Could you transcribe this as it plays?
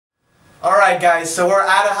Alright guys, so we're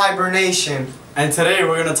out of hibernation. And today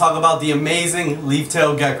we're going to talk about the amazing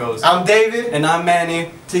leaf-tailed geckos. I'm David. And I'm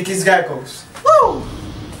Manny. Tiki's Geckos. Woo!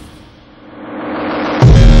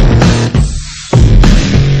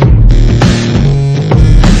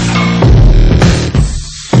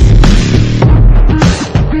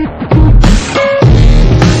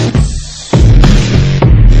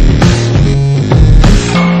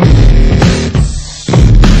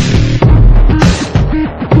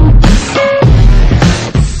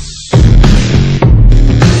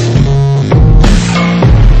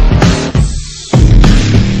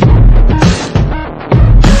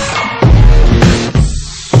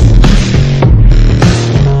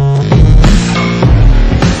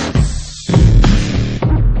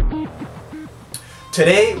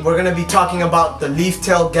 Today we're going to be talking about the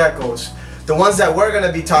leaf-tailed geckos. The ones that we're going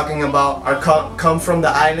to be talking about are come from the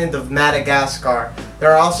island of Madagascar. There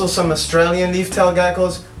are also some Australian leaf-tailed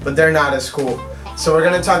geckos, but they're not as cool. So we're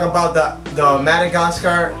going to talk about the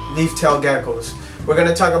Madagascar leaf-tailed geckos. We're going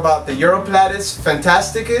to talk about the Europlatus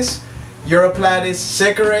fantasticus, Europlatus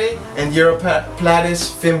sicerae, and Europlatus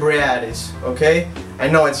fimbriatus. Okay? I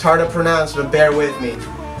know it's hard to pronounce, but bear with me.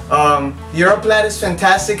 Europlatus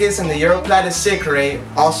fantasticus and the Europlatus sicerae,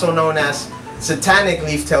 also known as satanic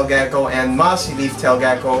leaf-tailed gecko and mossy leaf-tailed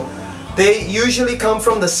gecko, they usually come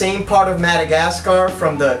from the same part of Madagascar,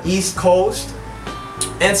 from the east coast,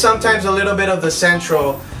 and sometimes a little bit of the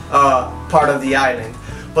central part of the island.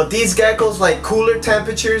 But these geckos like cooler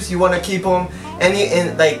temperatures. You want to keep them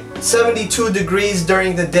in like 72 degrees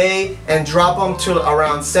during the day and drop them to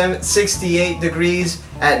around 68 degrees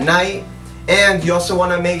at night. And you also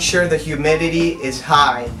want to make sure the humidity is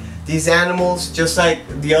high. These animals, just like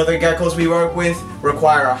the other geckos we work with,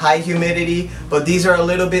 require a high humidity, but these are a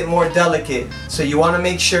little bit more delicate. So you want to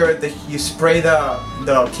make sure that you spray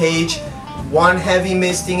the cage one heavy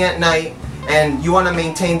misting at night, and you want to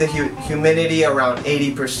maintain the humidity around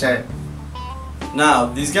 80%. Now,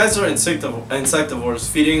 these guys are insectivores,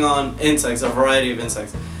 feeding on insects, a variety of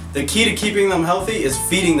insects. The key to keeping them healthy is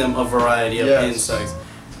feeding them a variety of insects.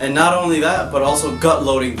 And not only that, but also gut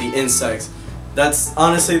loading the insects. That's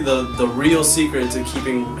honestly the real secret to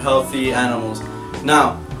keeping healthy animals.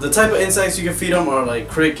 Now, the type of insects you can feed them are like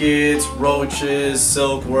crickets, roaches,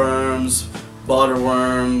 silkworms,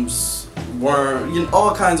 butterworms,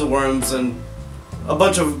 all kinds of worms, and a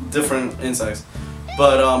bunch of different insects.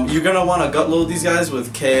 But you're going to want to gut load these guys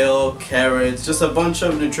with kale, carrots, just a bunch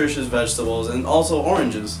of nutritious vegetables, and also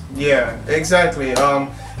oranges. Yeah, exactly.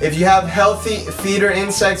 If you have healthy feeder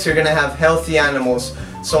insects, you're going to have healthy animals.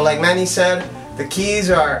 So like Manny said, the keys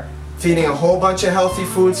are feeding a whole bunch of healthy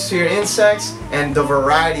foods to your insects and the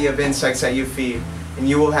variety of insects that you feed, and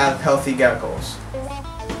you will have healthy geckos.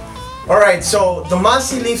 Alright, so the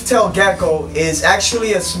mossy leaf-tailed gecko is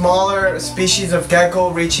actually a smaller species of gecko,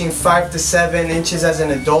 reaching 5 to 7 inches as an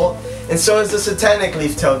adult, and so is the satanic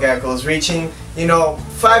leaf-tailed geckos, reaching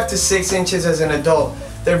 5 to 6 inches as an adult.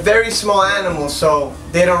 They're very small animals, so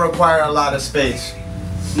they don't require a lot of space.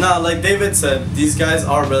 Now, like David said, these guys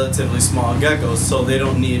are relatively small geckos, so they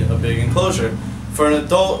don't need a big enclosure. For an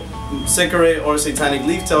adult sicerae or satanic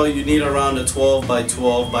leaf-tail, you need around a 12 by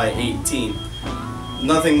 12 by 18.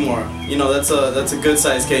 Nothing more. That's a good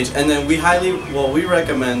size cage. And then we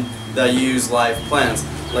recommend that you use live plants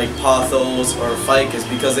like pothos or ficus,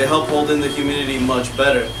 because they help hold in the humidity much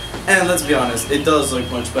better. And let's be honest, it does look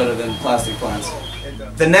much better than plastic plants.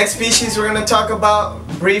 The next species we're going to talk about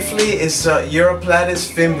briefly is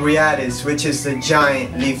Europlatus fimbriatus, which is the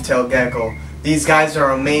giant leaf-tailed gecko. These guys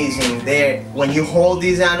are amazing. When you hold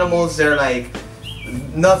these animals, they're like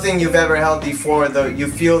nothing you've ever held before. You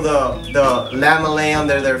feel the lamellae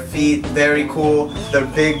under their feet, very cool. Their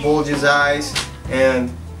big bulges eyes,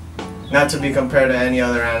 and not to be compared to any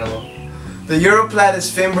other animal. The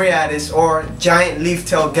Europlatus fimbriatus, or giant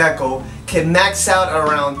leaf-tailed gecko, can max out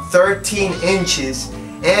around 13 inches,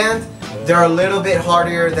 and they're a little bit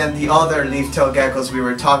hardier than the other leaf-tailed geckos we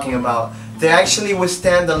were talking about. They actually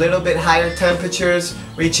withstand a little bit higher temperatures,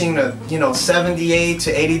 reaching 78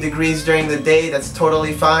 to 80 degrees during the day. That's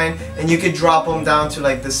totally fine, and you could drop them down to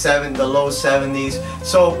like the low 70s.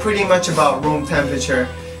 So pretty much about room temperature.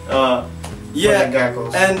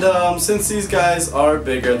 And since these guys are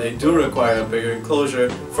bigger, they do require a bigger enclosure.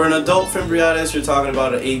 For an adult fimbriatus, you're talking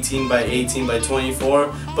about an 18 by 18 by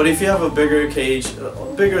 24. But if you have a bigger cage,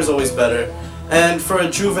 bigger is always better. And for a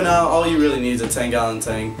juvenile, all you really need is a 10-gallon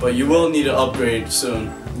tank. But you will need to upgrade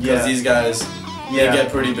soon, because these guys, they get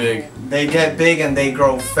pretty big. They get big and they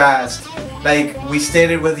grow fast. Like we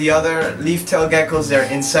stated with the other leaf-tailed geckos, they're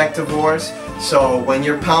insectivores. So when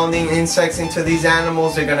you're pounding insects into these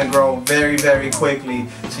animals, they're gonna grow very, very quickly.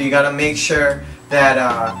 So you gotta make sure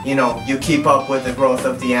that you know, you keep up with the growth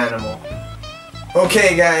of the animal.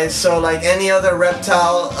 Okay guys, so like any other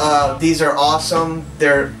reptile, these are awesome.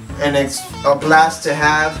 And it's a blast to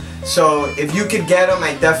have. So if you could get them,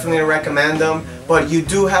 I definitely recommend them. But you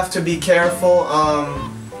do have to be careful.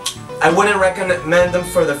 I wouldn't recommend them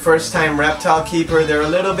for the first time reptile keeper. They're a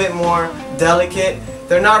little bit more delicate.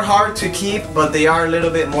 They're not hard to keep, but they are a little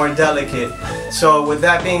bit more delicate. So with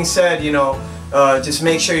that being said, you know, just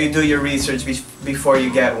make sure you do your research before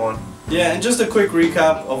you get one. Yeah, and just a quick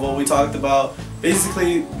recap of what we talked about.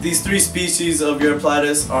 Basically, these 3 species of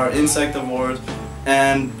Euryplatus are insectivores,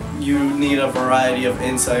 and you need a variety of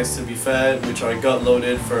insects to be fed, which are gut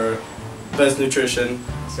loaded for best nutrition.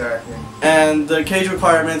 Exactly. And the cage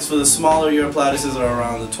requirements for the smaller Euryplatuses are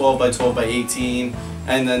around the 12 by 12 by 18,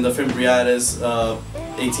 and then the Fimbriatus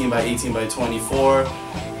 18 by 18 by 24.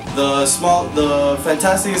 The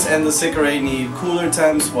Fantasticus and the Sicerae need cooler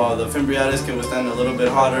temps, while the Fimbriatus can withstand a little bit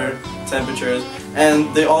hotter temperatures,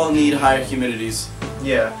 and they all need higher humidities.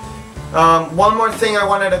 Yeah. One more thing I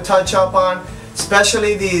wanted to touch up on,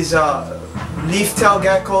 especially these leaf-tail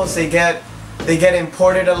geckos. They get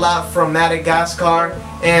imported a lot from Madagascar,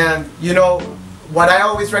 and you know what I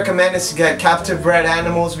always recommend is to get captive bred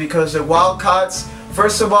animals, because the wild caughts,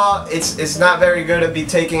 first of all, it's not very good to be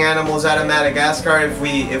taking animals out of Madagascar if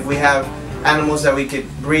we have animals that we could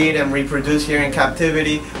breed and reproduce here in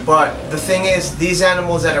captivity. But the thing is, these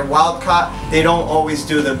animals that are wild caught, they don't always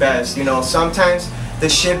do the best. You know, sometimes the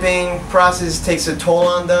shipping process takes a toll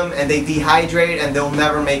on them, and they dehydrate, and they'll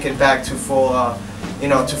never make it back to full, you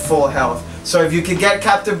know, to full health. So if you could get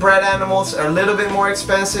captive bred animals, are a little bit more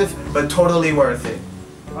expensive, but totally worth it.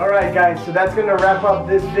 Alright guys, so that's going to wrap up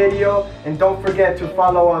this video, and don't forget to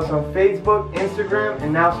follow us on Facebook, Instagram,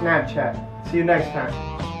 and now Snapchat. See you next time.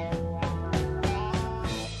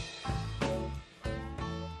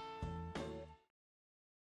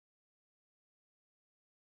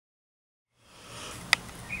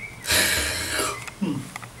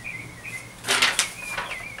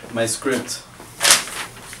 My script.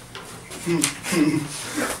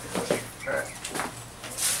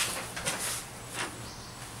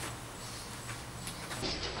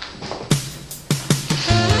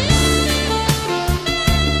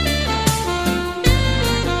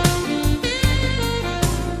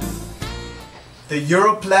 The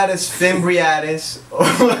Euryplatus fimbriatus.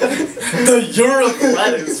 The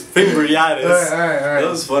Euryplatus fimbriatus. Alright. That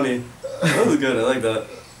was funny. That was good. I like that.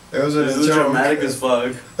 It was dramatic as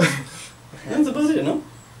fuck. That's about it, no?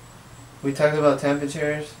 We talked about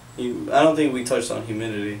temperatures. I don't think we touched on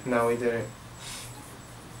humidity. No, we didn't.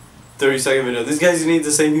 30-second video. These guys need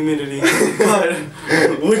the same humidity.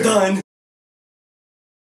 But we're done.